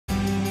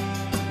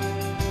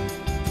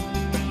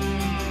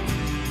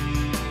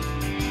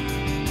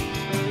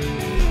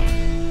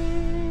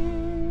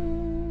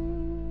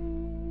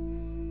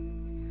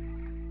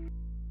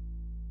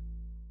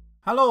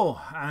Hello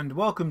and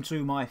welcome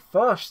to my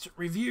first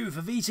review for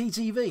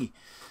VTTV.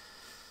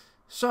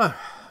 So,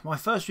 my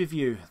first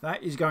review,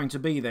 that is going to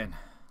be then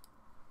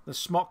the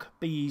Smok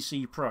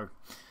BEC Pro.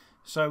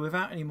 So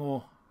without any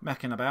more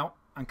mecking about,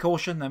 and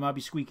caution, there might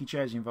be squeaky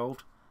chairs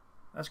involved,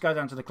 let's go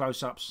down to the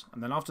close-ups,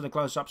 and then after the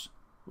close-ups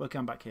we'll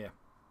come back here.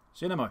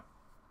 See you in a mo.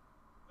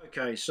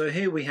 Okay, so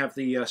here we have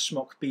the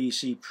Smok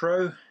BEC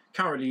Pro,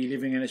 currently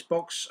living in its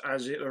box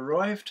as it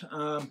arrived.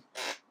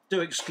 Do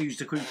excuse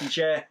the creaky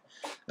chair.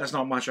 There's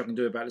not much I can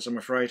do about this, I'm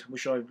afraid.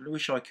 Wish I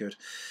could.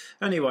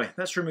 Anyway,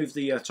 let's remove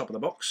the top of the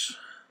box.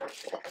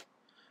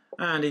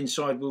 And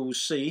inside we will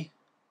see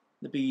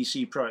the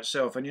BEC Pro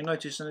itself, and you'll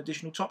notice an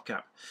additional top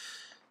cap.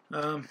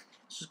 Let's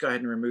just go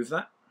ahead and remove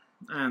that.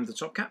 And the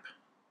top cap.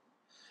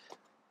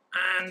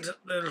 And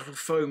the little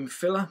foam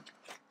filler.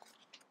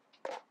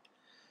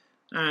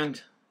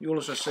 And you'll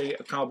also see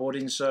a cardboard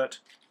insert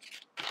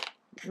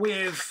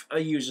with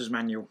a user's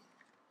manual.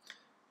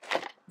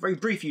 Very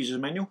brief user's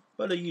manual,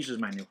 but a user's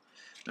manual.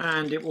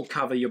 And it will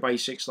cover your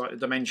basics like the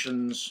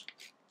dimensions,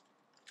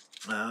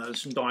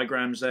 some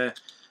diagrams there,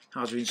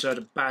 how to insert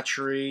a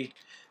battery,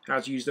 how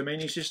to use the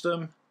menu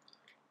system,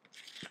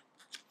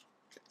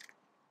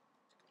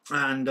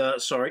 and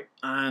quite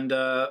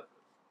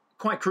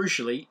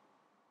crucially,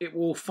 it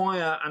will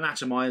fire an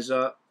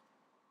atomizer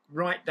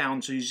right down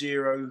to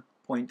 0.3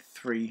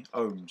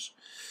 ohms,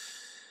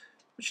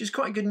 which is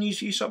quite good news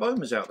for you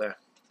sub-ohmers out there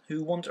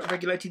who want a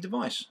regulated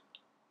device.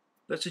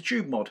 That's a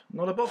tube mod,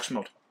 not a box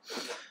mod.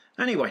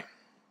 Anyway,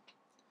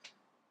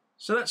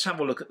 so let's have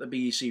a look at the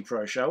BEC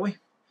Pro, shall we?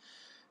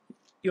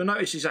 You'll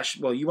notice it's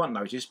actually, well, you won't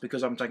notice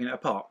because I'm taking it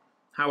apart.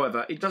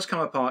 However, it does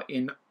come apart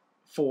in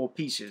 4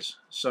 pieces.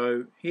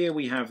 So here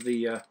we have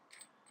the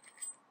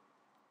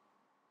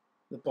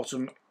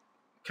bottom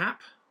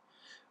cap,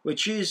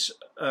 which is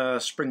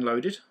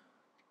spring-loaded.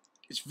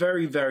 It's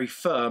very, very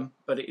firm,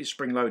 but it is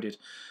spring-loaded.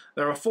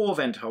 There are 3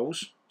 vent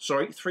holes.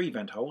 I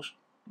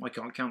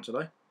can't count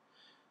today.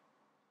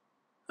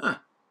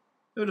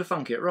 Who would have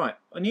thunk it? Right,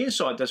 on the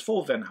inside there's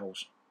 4 vent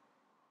holes.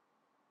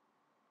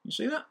 You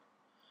see that?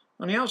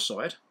 On the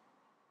outside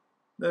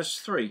there's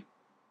 3.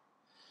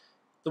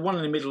 The one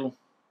in the middle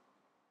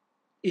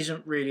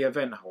isn't really a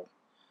vent hole.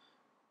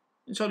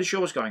 Entirely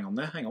sure what's going on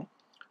there. Hang on.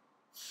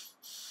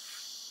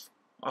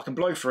 I can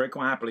blow for it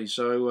quite happily,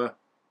 so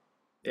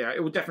yeah,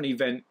 it will definitely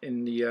vent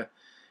in the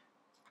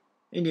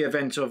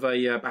event of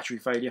a battery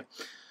failure.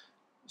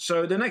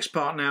 So the next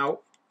part now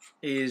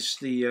is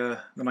the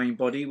main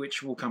body,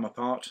 which will come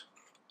apart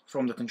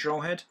from the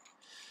control head,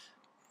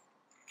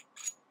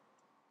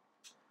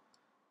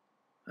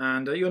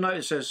 and you'll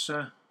notice there's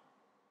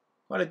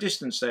quite a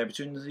distance there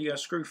between the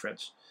screw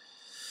threads.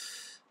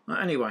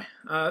 Anyway,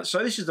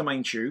 so this is the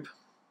main tube,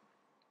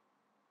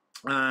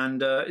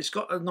 and it's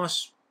got a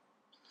nice.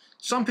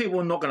 Some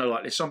people are not going to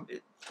like this.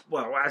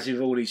 Well, as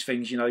with all these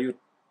things, you know,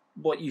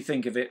 what you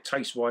think of it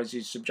taste-wise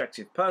is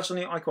subjective.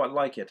 Personally, I quite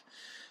like it.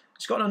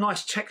 It's got a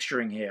nice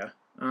texturing here,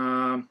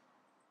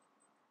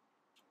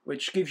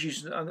 which gives you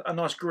a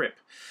nice grip.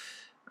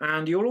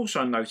 And you'll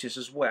also notice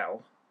as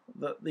well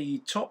that the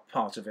top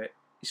part of it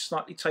is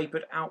slightly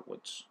tapered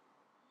outwards.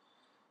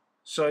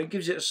 So it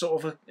gives it a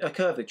sort of a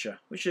curvature,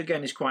 which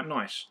again is quite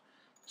nice.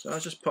 So I'll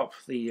just pop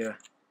the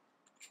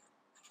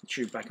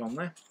tube back on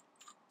there.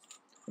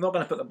 I'm not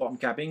going to put the bottom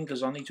cap in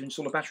because I need to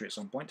install a battery at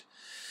some point.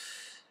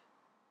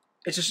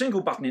 It's a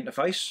single button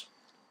interface.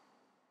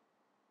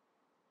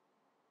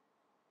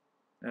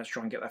 Let's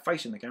try and get that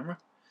face in the camera.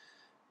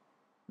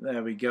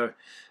 There we go.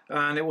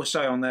 And it will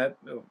say on there,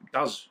 it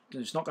does,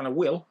 it's not going to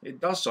will, it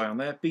does say on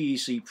there,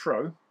 BEC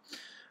Pro.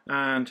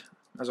 And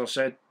as I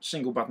said,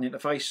 single button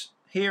interface.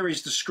 Here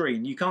is the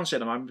screen. You can't see at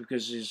the moment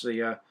because there's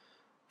the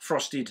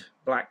frosted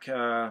black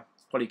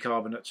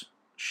polycarbonate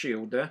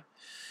shield there.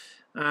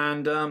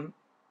 And a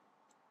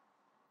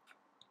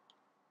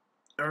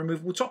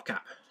removable top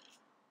cap.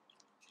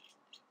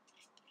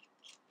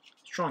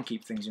 Let's try and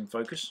keep things in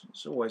focus.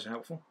 It's always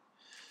helpful.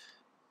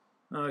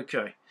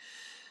 Okay.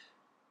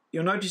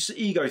 You'll notice the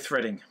ego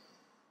threading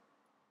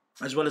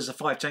as well as the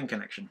 510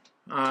 connection.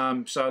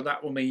 So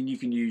that will mean you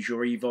can use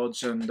your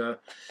EVODs and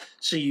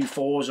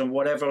CU4s and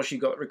whatever else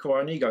you've got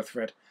require an ego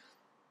thread.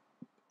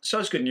 So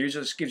it's good news.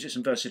 It gives it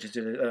some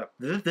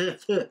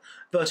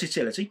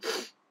versatility.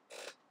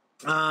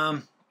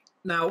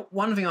 Now,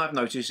 one thing I've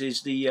noticed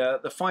is the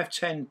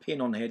 510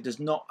 pin on here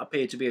does not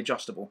appear to be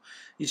adjustable.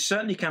 You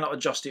certainly cannot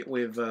adjust it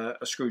with a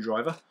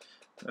screwdriver,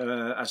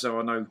 as there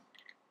are no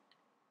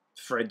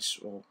threads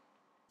or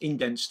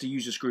indents to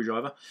use a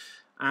screwdriver,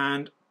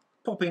 and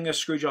popping a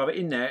screwdriver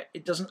in there,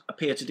 it doesn't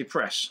appear to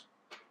depress,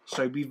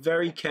 so be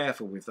very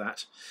careful with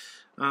that.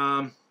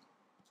 Now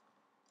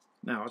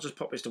I'll just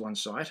pop this to one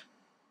side,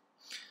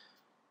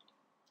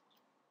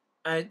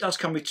 and it does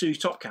come with 2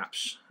 top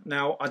caps.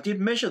 Now I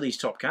did measure these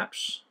top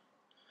caps,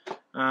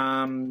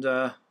 and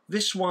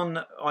this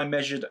one I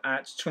measured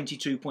at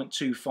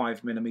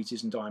 22.25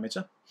 millimeters in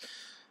diameter,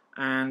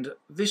 and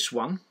this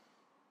one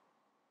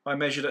I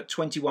measured at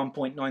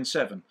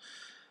 21.97.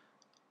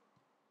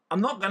 I'm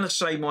not going to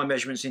say my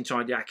measurement's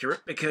entirely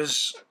accurate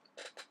because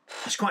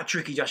it's quite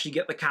tricky to actually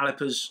get the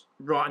calipers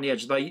right on the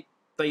edge.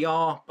 They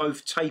are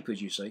both tapered,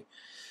 you see.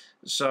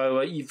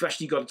 So you've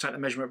actually got to take the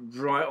measurement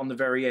right on the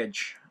very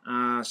edge.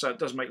 So it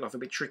does make life a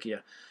bit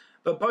trickier.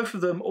 But both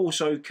of them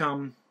also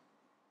come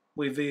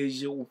with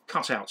these little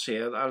cutouts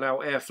here that allow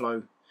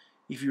airflow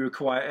if you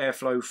require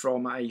airflow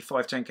from a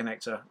 510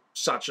 connector,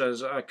 such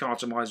as a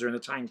cartomizer in a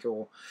tank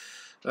or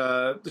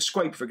the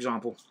scrape, for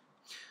example.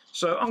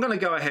 So I'm going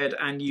to go ahead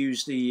and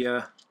use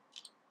the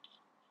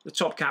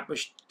top cap,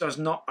 which does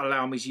not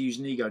allow me to use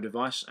an ego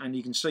device, and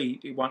you can see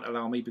it won't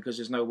allow me because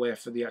there's nowhere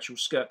for the actual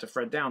skirt to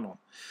thread down on.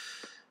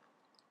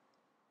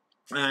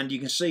 And you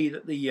can see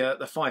that the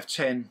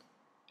 510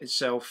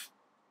 itself,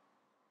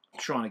 I'm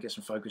trying to get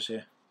some focus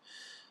here,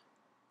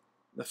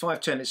 the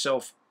 510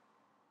 itself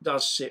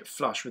does sit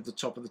flush with the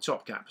top of the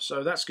top cap,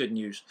 so that's good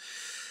news.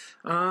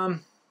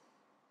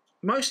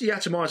 Most of the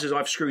atomizers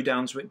I've screwed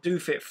down to it do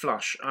fit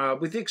flush,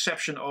 with the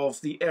exception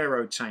of the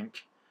aero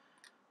tank.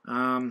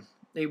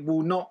 It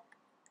will not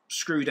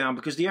screw down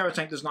because the aero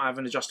tank does not have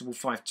an adjustable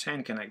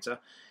 510 connector.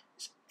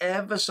 It's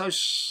ever so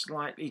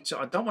slightly,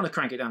 I don't want to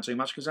crank it down too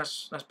much because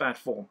that's bad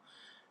form.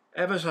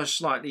 Ever so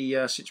slightly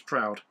sits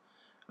proud.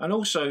 And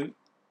also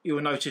you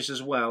will notice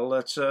as well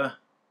that it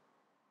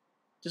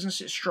doesn't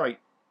sit straight,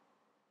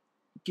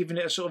 giving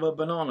it a sort of a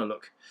banana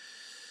look.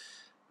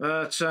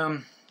 But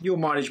your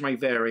mileage may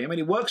vary. I mean,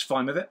 it works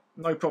fine with it,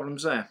 no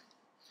problems there.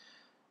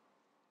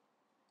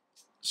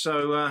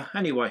 So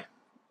anyway,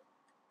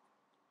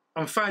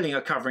 I'm failing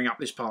at covering up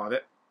this part of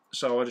it,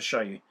 so I'll just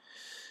show you.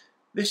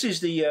 This is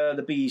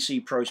the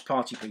BEC Pro's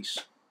party piece.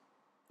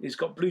 It's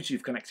got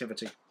Bluetooth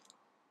connectivity,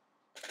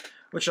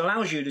 which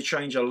allows you to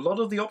change a lot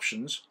of the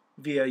options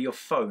via your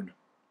phone,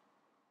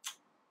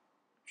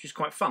 which is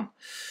quite fun.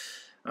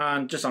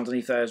 And just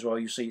underneath there as well,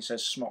 you see it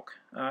says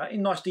Smok,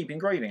 in nice deep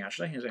engraving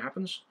actually, as it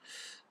happens.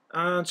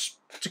 And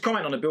to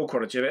comment on the build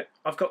quality of it,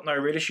 I've got no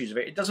real issues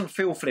with it. It doesn't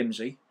feel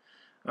flimsy.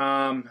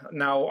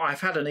 Now I've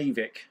had an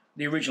e-cigs,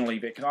 the original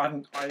e-cigs.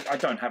 I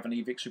don't have an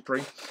e-cigs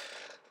Supreme,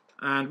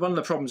 and one of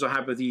the problems I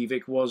had with the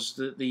e-cigs was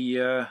that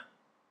the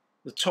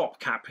top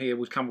cap here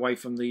would come away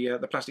from the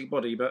plastic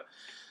body, but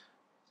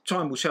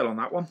time will tell on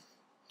that one.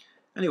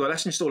 Anyway,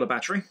 let's install a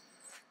battery.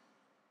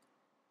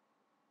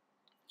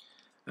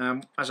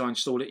 As I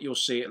install it, you'll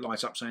see it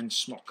light up saying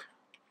Smok.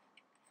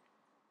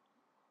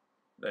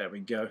 There we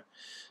go,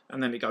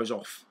 and then it goes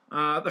off.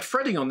 The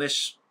threading on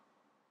this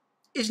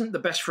isn't the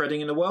best threading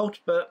in the world,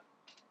 but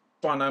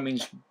by no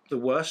means the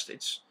worst.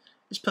 It's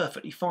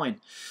perfectly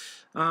fine.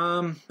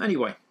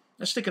 Anyway,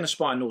 let's stick in a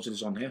spine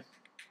Nautilus on here,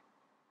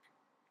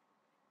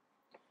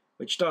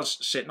 which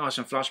does sit nice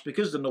and flush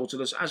because the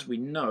Nautilus, as we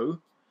know,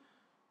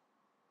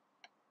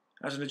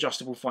 has an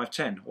adjustable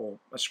 510 or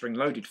a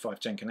spring-loaded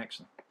 510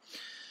 connection.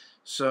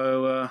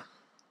 So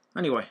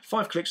anyway,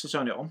 5 clicks to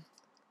turn it on.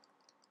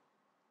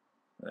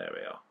 There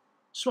we are.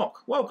 Smok,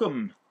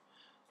 welcome.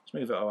 Let's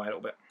move it away a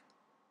little bit.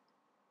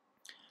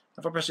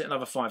 If I press it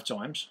another 5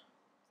 times,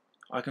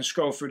 I can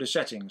scroll through the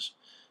settings.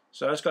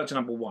 So let's go to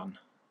number 1.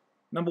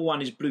 Number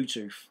 1 is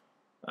Bluetooth.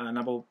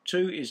 Number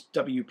 2 is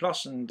W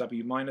plus and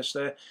W minus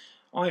there.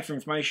 I for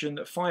information,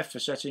 5 for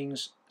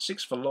settings,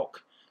 6 for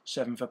lock,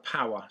 7 for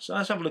power. So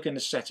let's have a look in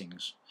the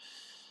settings.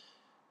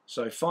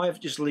 So 5,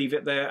 just leave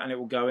it there and it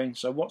will go in.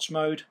 So watts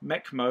mode,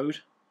 mech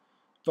mode,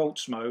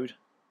 volts mode,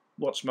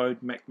 watts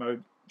mode, mech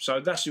mode. So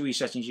that's the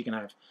settings you can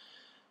have.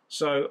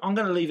 So I'm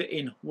going to leave it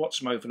in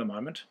watts mode for the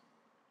moment.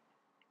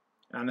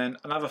 And then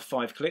another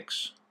 5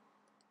 clicks.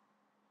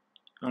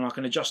 And I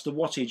can adjust the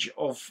wattage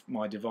of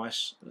my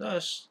device.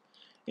 That's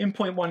in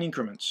 0.1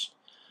 increments.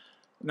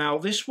 Now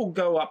this will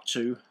go up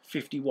to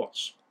 50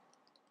 watts.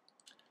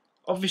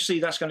 Obviously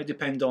that's going to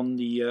depend on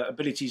the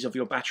abilities of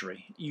your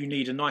battery. You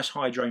need a nice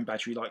high drain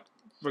battery, like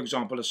for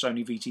example a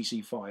Sony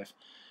VTC5.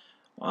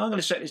 I'm going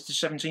to set this to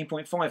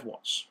 17.5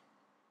 watts.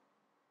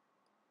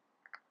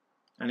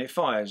 And it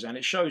fires, and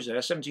it shows there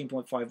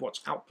 17.5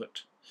 watts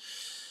output.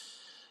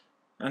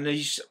 And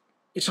it's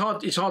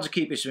hard to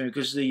keep this in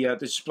because the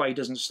display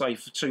doesn't stay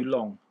for too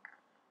long.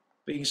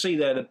 But you can see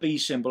there the B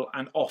symbol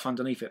and off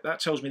underneath it.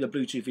 That tells me the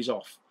Bluetooth is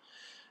off.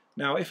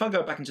 Now if I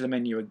go back into the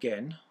menu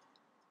again,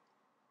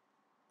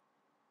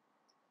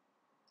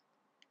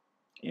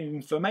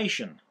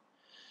 information.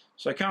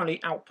 So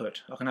currently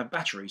output, I can have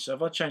battery. So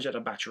if I change that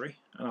to battery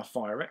and I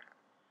fire it,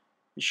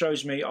 it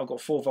shows me I've got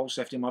 4 volts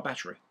left in my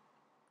battery.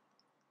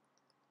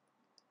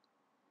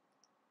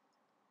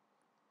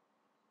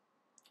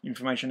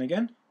 Information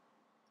again.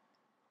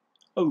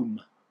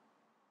 Ohm.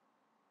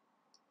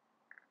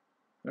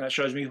 And that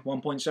shows me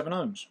 1.7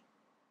 ohms.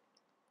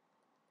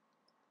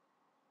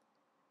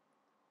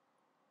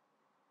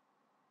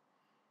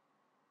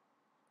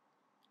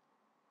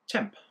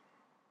 Temp.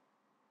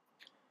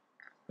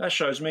 That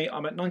shows me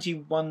I'm at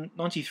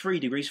 93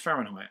 degrees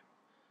Fahrenheit.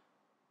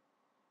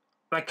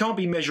 That can't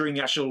be measuring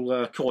the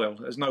actual coil.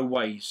 There's no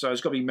way. So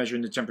it's got to be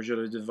measuring the temperature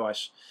of the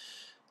device.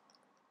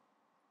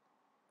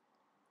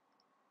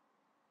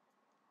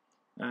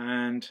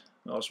 And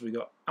what else have we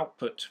got?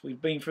 Output. We've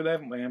been through there,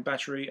 haven't we? And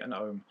battery and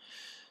ohm.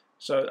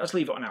 So let's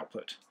leave it on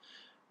output.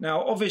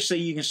 Now, obviously,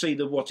 you can see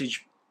the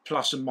wattage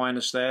plus and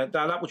minus there.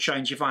 That will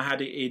change if I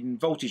had it in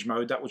voltage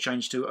mode. That will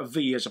change to a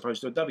V as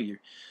opposed to a W.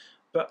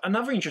 But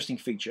another interesting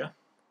feature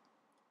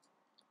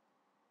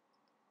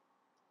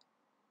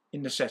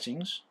in the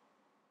settings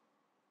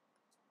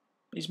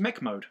is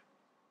MEC mode.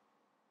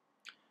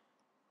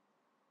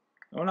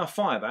 When I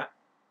fire that,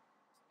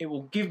 it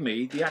will give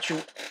me the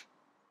actual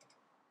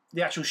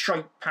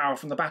straight power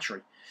from the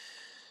battery.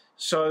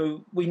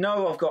 So we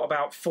know I've got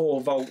about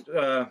 4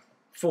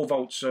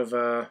 volts of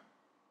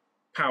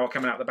power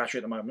coming out of the battery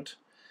at the moment,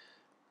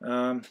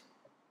 or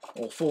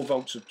 4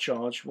 volts of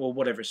charge, or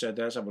whatever it said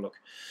there. Let's have a look.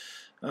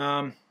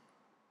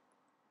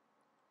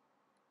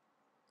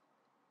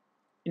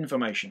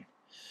 Information.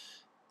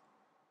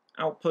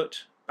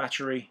 Output,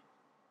 battery,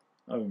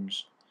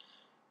 ohms.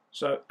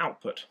 So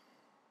output.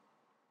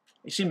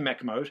 It's in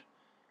MEC mode.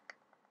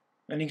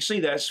 And you can see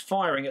there it's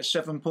firing at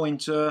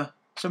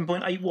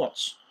 7.8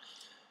 watts.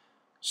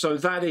 So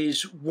that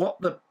is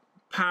what the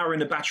power in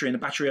the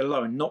battery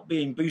alone, not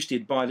being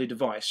boosted by the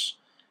device,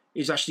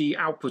 is actually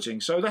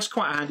outputting. So that's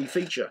quite a handy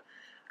feature.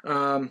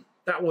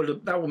 That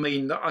will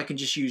mean that I can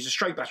just use the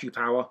straight battery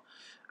power,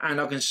 and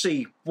I can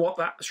see what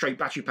that straight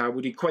battery power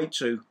would equate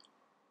to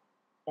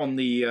on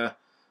the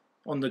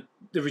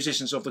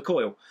resistance of the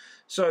coil.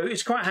 So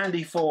it's quite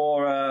handy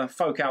for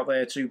folk out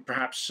there to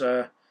perhaps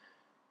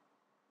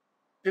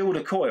build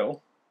a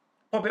coil,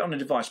 pop it on a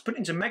device, put it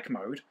into MEC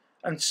mode,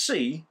 and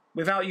see,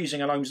 without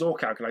using an Ohm's law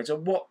calculator,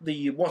 what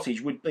the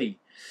wattage would be.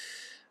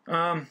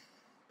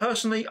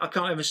 Personally, I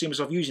can't ever see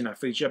myself using that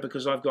feature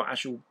because I've got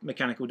actual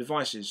mechanical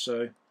devices.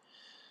 So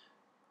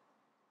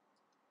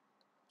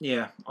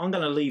yeah, I'm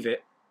going to leave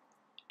it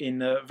in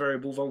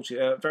variable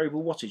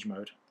wattage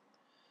mode.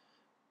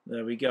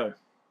 There we go.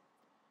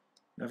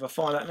 Now if I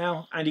fire that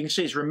now, and you can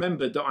see it's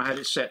remembered that I had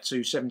it set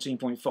to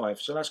 17.5,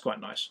 so that's quite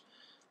nice.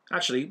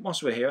 Actually,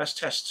 whilst we're here, let's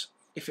test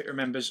if it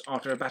remembers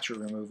after a battery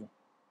removal.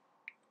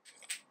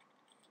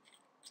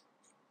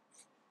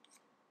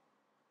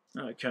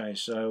 Okay,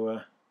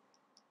 so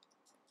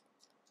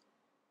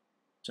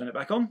turn it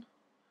back on.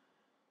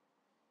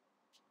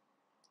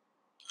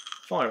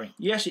 Firing.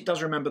 Yes, it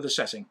does remember the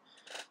setting.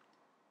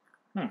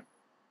 And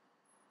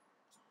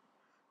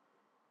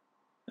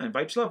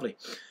vape's lovely.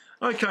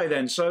 Okay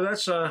then, so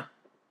let's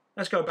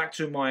go back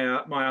to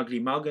my my ugly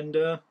mug, and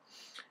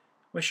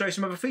we'll show you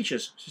some other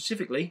features,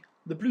 specifically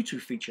the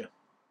Bluetooth feature.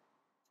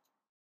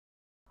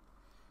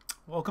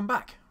 Welcome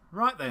back.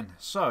 Right then,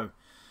 so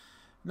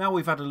now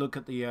we've had a look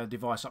at the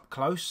device up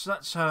close,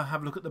 let's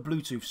have a look at the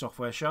Bluetooth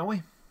software, shall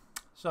we?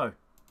 So,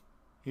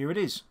 here it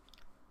is.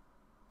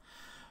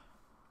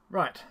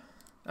 Right,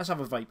 let's have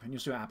a vape and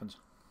you'll see what happens.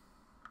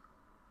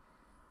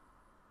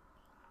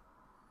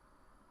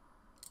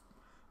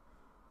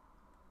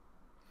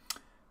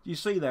 You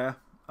see there,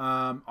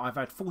 I've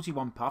had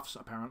 41 puffs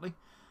apparently.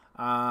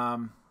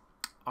 I've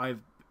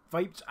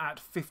vaped at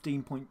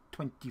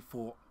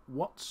 15.24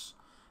 watts.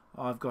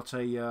 I've got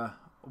a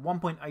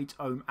 1.8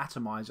 ohm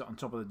atomizer on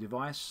top of the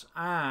device,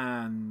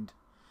 and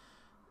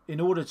in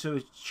order to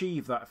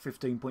achieve that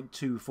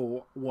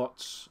 15.24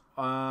 watts,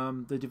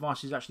 the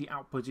device is actually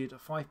outputted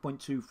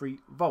 5.23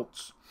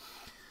 volts.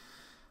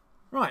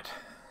 Right,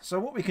 so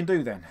what we can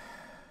do then,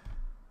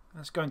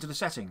 let's go into the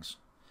settings.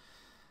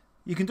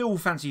 You can do all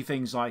fancy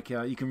things like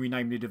you can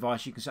rename the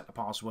device, you can set the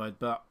password,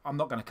 but I'm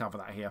not going to cover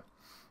that here.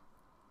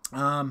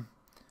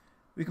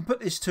 We can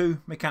put this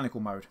to mechanical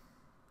mode,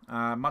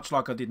 much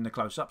like I did in the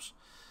close-ups.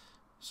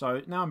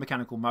 So now in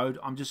mechanical mode,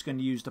 I'm just going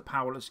to use the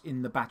power that's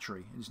in the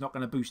battery. It's not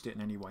going to boost it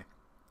in any way.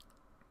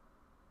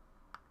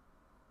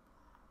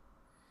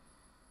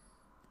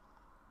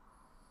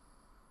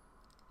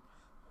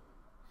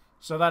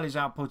 So that is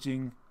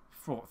outputting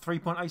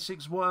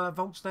 3.86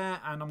 volts there,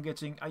 and I'm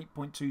getting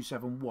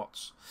 8.27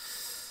 watts.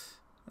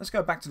 Let's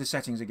go back to the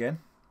settings again,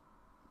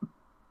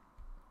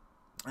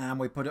 and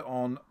we put it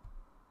on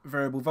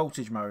variable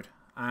voltage mode,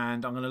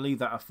 and I'm going to leave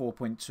that at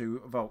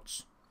 4.2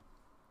 volts.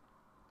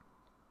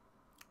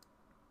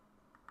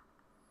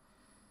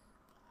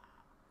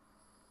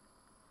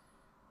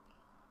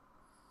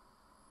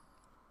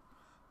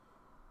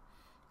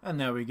 And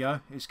there we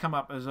go, it's come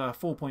up as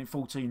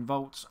 4.14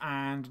 volts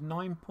and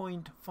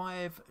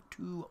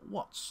 9.52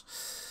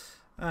 watts.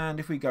 And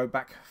if we go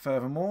back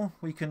furthermore,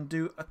 we can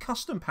do a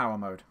custom power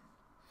mode.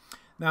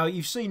 Now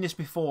you've seen this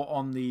before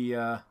on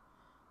the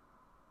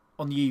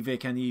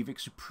e-Vic and the e-Vic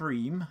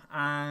Supreme,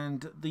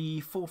 and the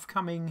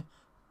forthcoming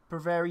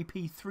Bavaria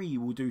P3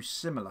 will do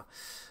similar.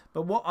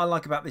 But what I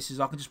like about this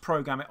is I can just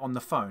program it on the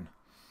phone.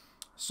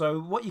 So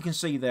what you can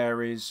see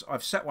there is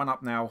I've set one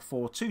up now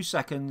for 2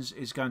 seconds,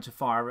 is going to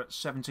fire at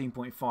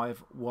 17.5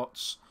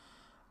 watts,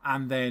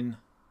 and then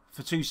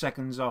for 2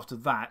 seconds after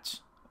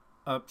that,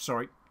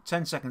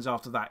 10 seconds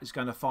after that, is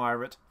going to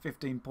fire at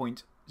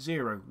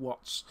 15.0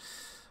 watts.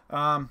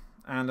 And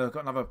I've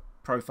got another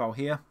profile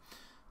here.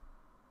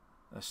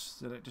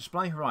 Let's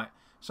display. Right.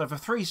 So for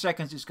 3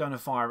 seconds it's going to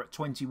fire at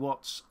 20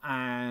 watts,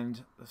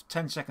 and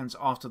 10 seconds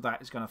after that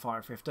it's going to fire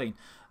at 15.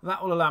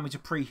 That will allow me to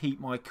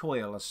preheat my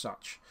coil as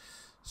such.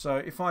 So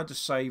if I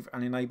just save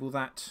and enable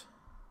that,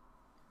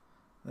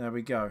 There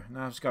we go.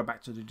 Now let's go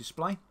back to the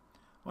display.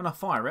 When I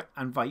fire it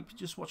and vape,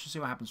 just watch and see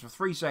what happens. For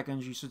 3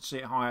 seconds, you should see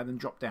it higher, then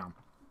drop down.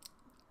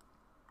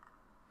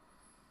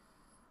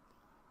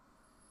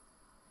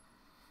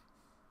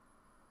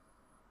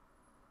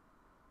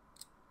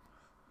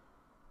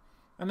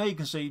 And there you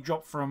can see it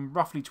dropped from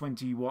roughly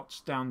 20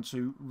 watts down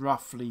to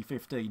roughly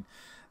 15.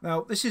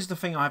 Now, this is the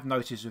thing I've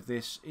noticed with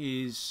this,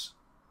 is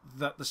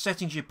that the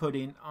settings you put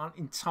in aren't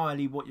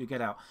entirely what you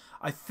get out.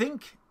 I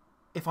think,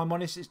 if I'm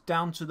honest, it's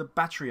down to the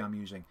battery I'm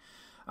using.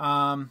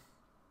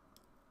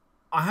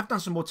 I have done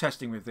some more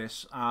testing with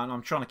this, and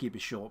I'm trying to keep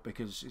it short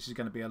because this is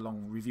going to be a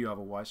long review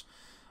otherwise.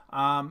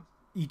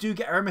 You do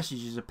get error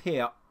messages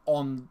appear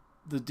on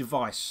the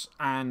device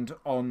and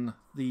on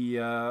the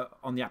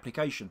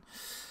application.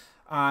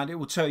 And it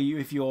will tell you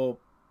if your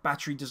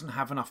battery doesn't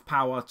have enough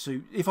power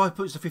to... If I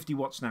put this to 50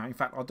 watts now, in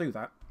fact, I'll do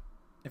that.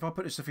 If I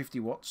put this to 50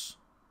 watts,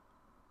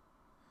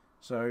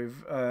 so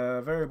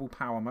variable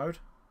power mode,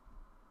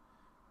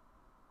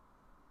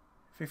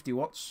 50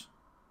 watts,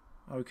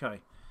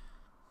 okay.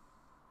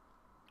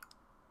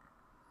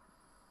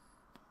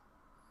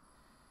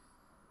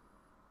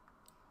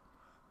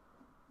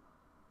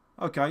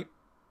 Okay,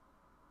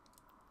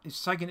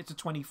 it's taking it to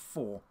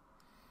 24.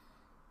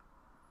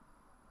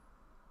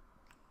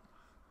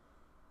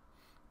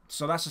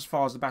 So that's as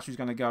far as the battery's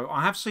going to go.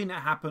 I have seen it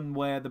happen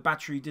where the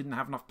battery didn't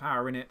have enough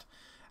power in it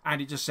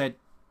and it just said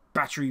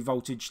battery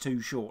voltage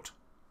too short,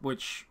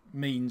 which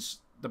means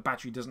the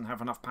battery doesn't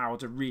have enough power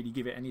to really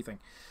give it anything.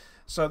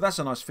 So that's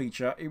a nice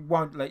feature. It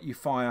won't let you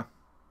fire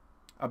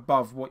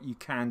above what you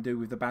can do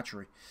with the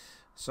battery.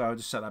 So I'll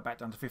just set that back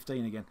down to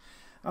 15 again.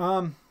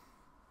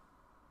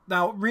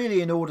 Now,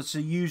 really, in order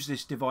to use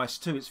this device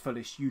to its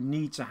fullest, you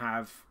need to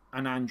have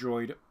an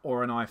Android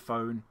or an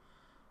iPhone,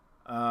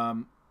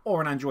 or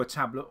an Android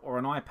tablet or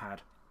an iPad.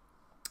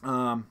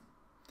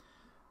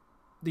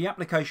 The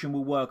application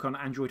will work on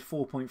Android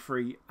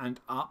 4.3 and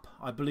up.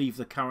 I believe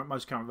the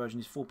most current version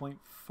is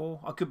 4.4.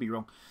 I could be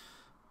wrong.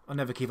 I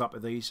never keep up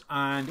with these.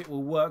 And it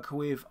will work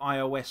with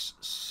iOS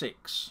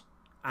 6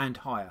 and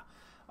higher.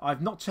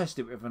 I've not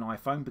tested it with an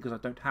iPhone because I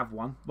don't have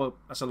one. Well,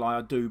 that's a lie,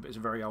 I do, but it's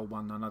a very old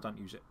one and I don't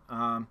use it.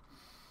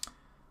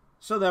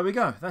 So there we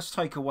go. Let's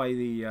take away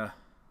the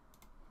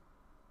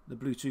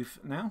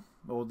Bluetooth now,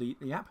 or the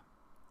app.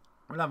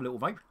 We'll have a little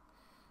vape.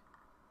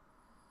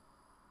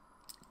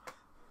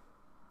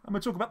 And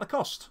we'll talk about the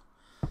cost.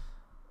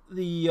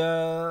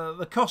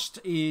 The cost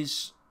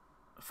is...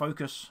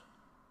 Focus.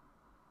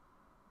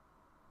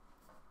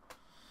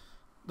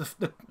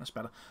 That's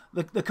better.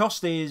 The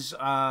cost is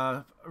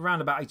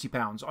around about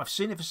 £80. I've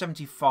seen it for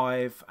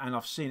 75 and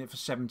I've seen it for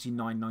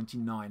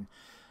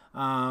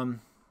 79.99.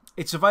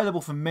 It's available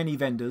from many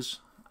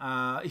vendors.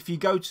 If you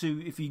do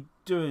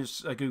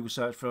a Google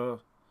search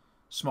for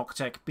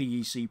Smok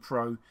BEC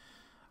Pro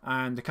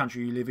and the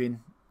country you live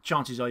in,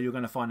 chances are you're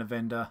going to find a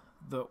vendor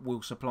that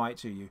will supply it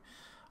to you.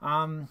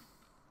 I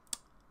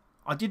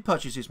did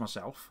purchase this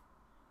myself,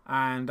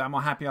 and am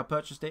I happy I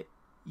purchased it?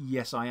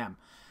 Yes, I am.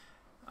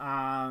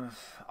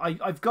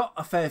 I've got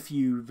a fair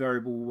few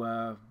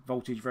variable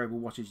voltage, variable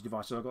wattage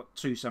devices. I've got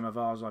 2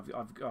 Samovars.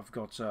 I've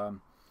got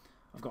an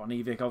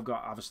EVIC. I've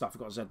got other stuff. I've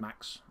got a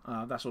Z-Max,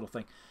 that sort of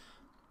thing.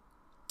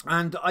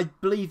 And I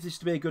believe this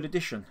to be a good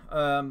addition.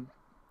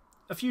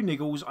 A few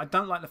niggles. I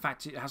don't like the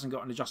fact it hasn't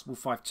got an adjustable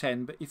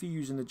 510, but if you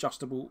use an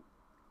adjustable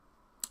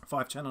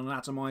 510 on an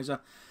atomizer,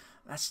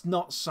 that's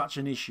not such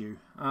an issue.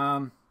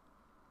 I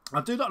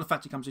do like the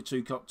fact it comes with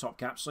 2 top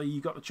caps, so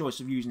you've got the choice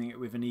of using it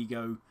with an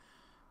Ego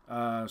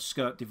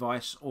skirt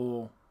device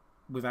or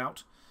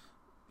without.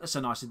 That's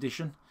a nice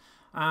addition,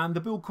 and the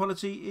build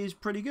quality is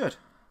pretty good.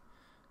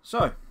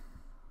 So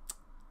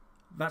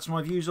that's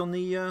my views on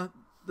the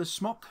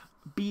Smok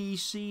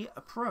BEC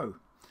Pro.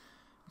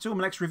 Until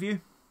my next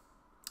review,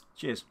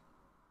 cheers.